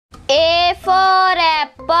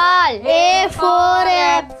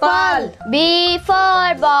ball. B for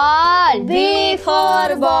ball. B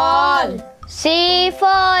for ball. C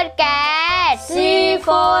for cat. C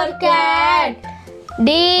for cat.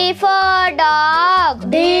 D for dog.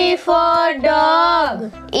 D for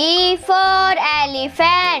dog. E for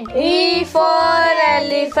elephant. E for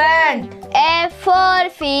elephant. F for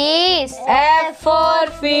fish. F for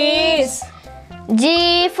fish.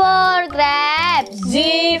 G for grapes.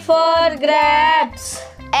 G for grapes.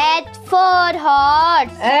 H for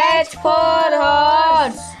horse. H for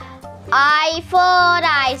horse. I for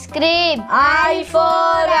ice cream. I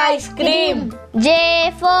for ice cream.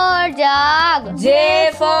 J for jug.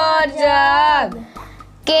 J for jug.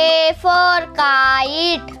 K for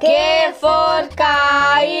kite. K for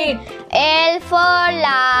kite. L for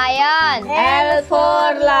lion. L for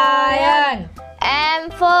lion. M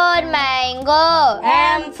for mango.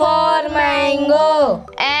 M for mango.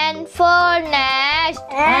 N for nest.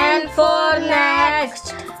 N for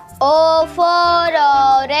next. O for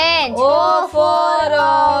orange. O for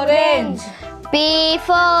orange. P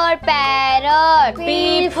for parrot.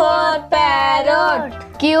 P for parrot.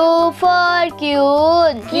 Q for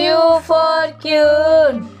queen. Q for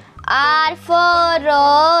queen. R for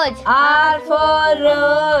rose. R for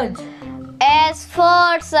rose. S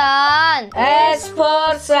for sun. S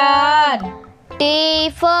for sun. T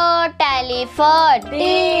for telephone.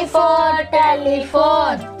 T for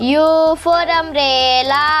telephone. U for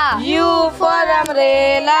umbrella. U for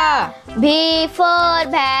umbrella. V for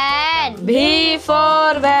van. V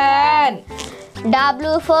for van.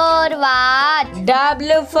 W for watch.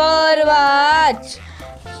 W for watch.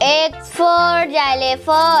 X for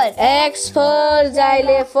xylophone. X for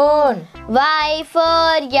xylophone. Y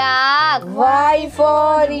for yak. Y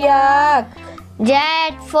for yak. Z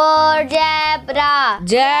for zebra.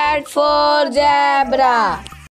 Z for zebra.